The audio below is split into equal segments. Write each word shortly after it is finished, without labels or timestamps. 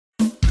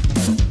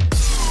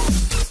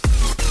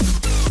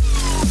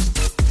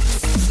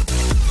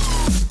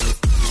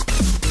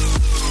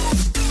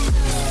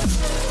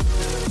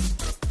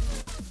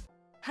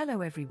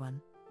Hello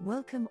everyone,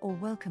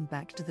 welcome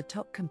back to the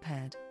Top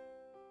Compared.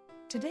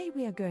 Today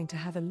we are going to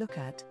have a look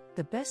at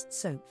the best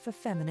soap for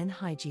feminine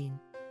hygiene.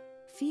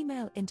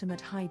 Female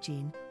intimate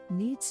hygiene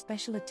needs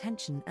special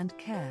attention and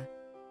care.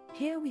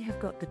 Here we have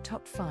got the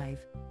top 5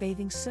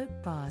 bathing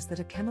soap bars that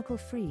are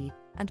chemical-free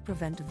and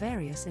prevent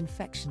various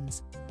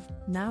infections.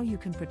 Now you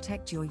can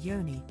protect your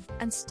yoni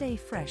and stay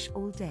fresh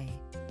all day.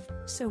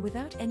 So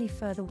without any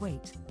further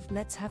wait,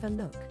 let's have a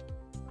look.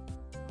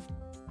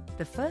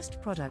 The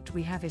first product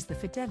we have is the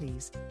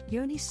Fidelis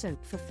Yoni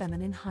Soap for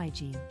Feminine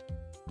Hygiene.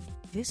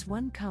 This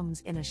one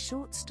comes in a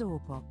short store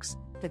box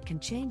that can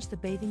change the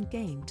bathing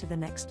game to the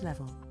next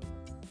level.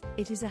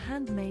 It is a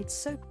handmade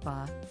soap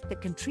bar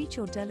that can treat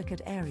your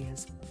delicate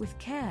areas with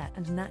care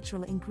and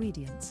natural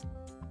ingredients.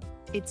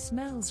 It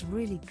smells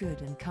really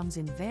good and comes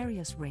in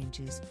various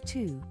ranges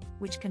too,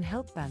 which can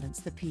help balance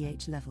the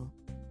pH level.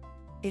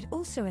 It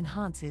also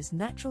enhances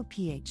natural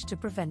pH to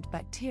prevent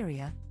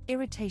bacteria,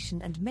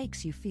 irritation and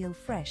makes you feel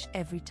fresh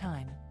every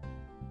time.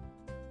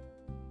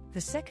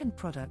 The second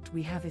product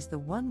we have is the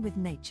One with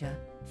Nature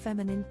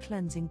Feminine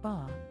Cleansing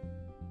Bar.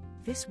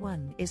 This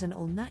one is an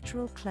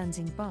all-natural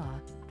cleansing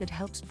bar that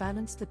helps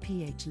balance the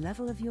pH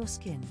level of your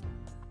skin.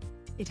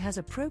 It has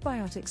a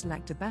probiotics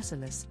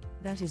lactobacillus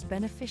that is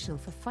beneficial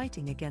for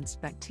fighting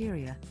against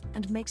bacteria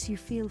and makes you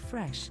feel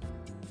fresh.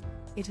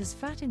 It has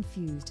fat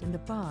infused in the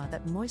bar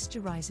that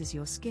moisturizes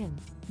your skin,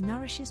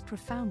 nourishes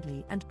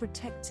profoundly and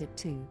protects it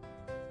too.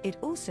 It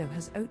also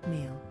has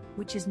oatmeal,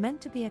 which is meant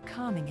to be a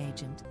calming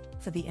agent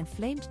for the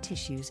inflamed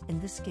tissues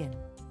in the skin.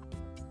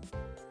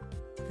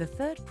 The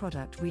third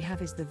product we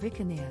have is the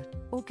Vickoneer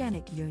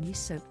Organic Yoni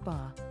Soap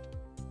Bar.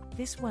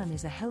 This one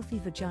is a healthy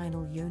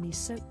vaginal yoni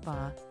soap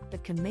bar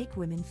that can make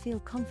women feel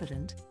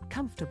confident,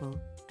 comfortable,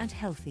 and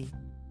healthy.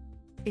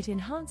 It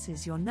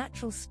enhances your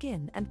natural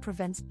skin and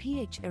prevents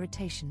pH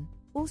irritation.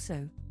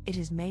 Also, it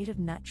is made of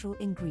natural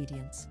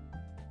ingredients.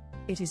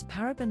 It is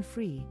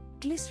paraben-free,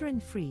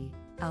 glycerin-free,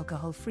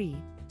 alcohol-free,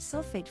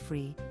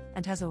 sulfate-free,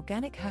 and has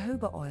organic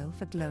jojoba oil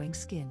for glowing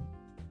skin.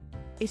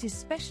 It is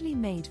specially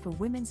made for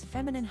women's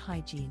feminine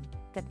hygiene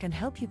that can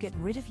help you get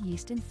rid of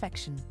yeast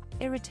infection,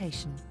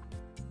 irritation.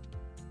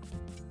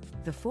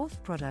 The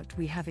fourth product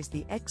we have is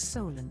the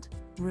ExSoullent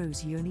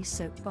Rose Yoni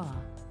Soap Bar.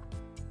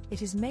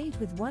 It is made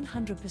with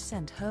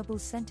 100% herbal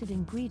scented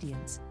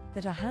ingredients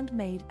that are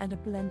handmade and a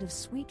blend of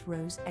sweet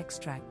rose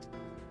extract.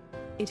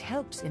 It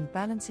helps in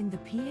balancing the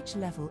pH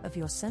level of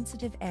your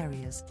sensitive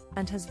areas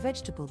and has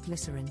vegetable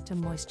glycerin to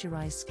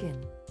moisturize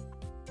skin.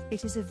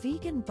 It is a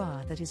vegan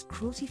bar that is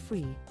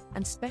cruelty-free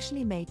and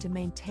specially made to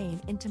maintain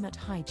intimate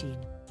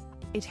hygiene.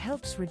 It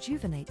helps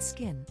rejuvenate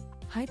skin,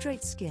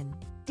 hydrate skin,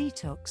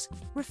 detox,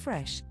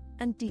 refresh,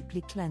 and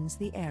deeply cleanse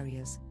the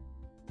areas.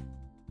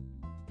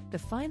 The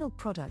final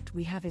product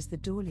we have is the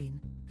Dorlene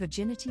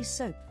Virginity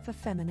Soap for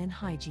Feminine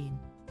Hygiene.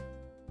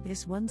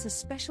 This one's a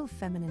special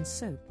feminine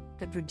soap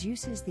that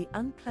reduces the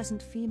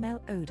unpleasant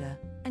female odor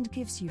and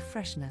gives you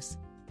freshness.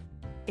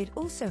 It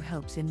also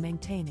helps in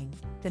maintaining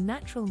the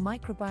natural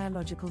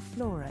microbiological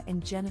flora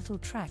in genital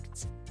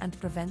tracts and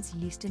prevents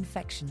yeast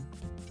infection.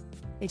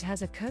 It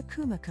has a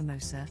curcuma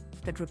camosa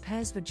that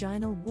repairs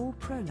vaginal wall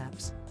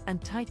prolapse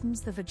and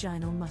tightens the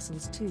vaginal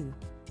muscles too.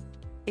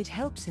 It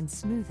helps in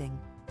smoothing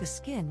the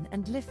skin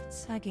and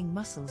lifts sagging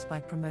muscles by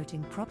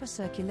promoting proper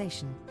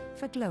circulation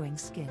for glowing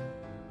skin.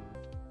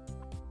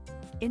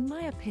 In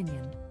my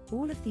opinion,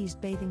 all of these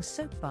bathing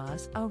soap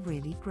bars are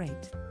really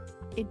great.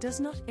 It does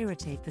not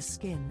irritate the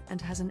skin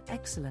and has an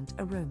excellent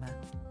aroma.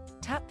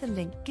 Tap the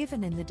link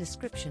given in the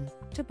description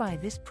to buy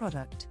this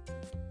product.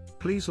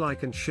 Please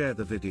like and share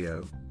the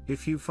video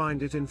if you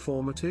find it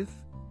informative.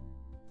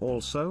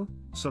 Also,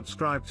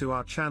 subscribe to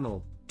our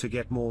channel to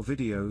get more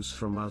videos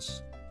from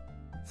us.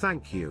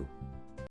 Thank you.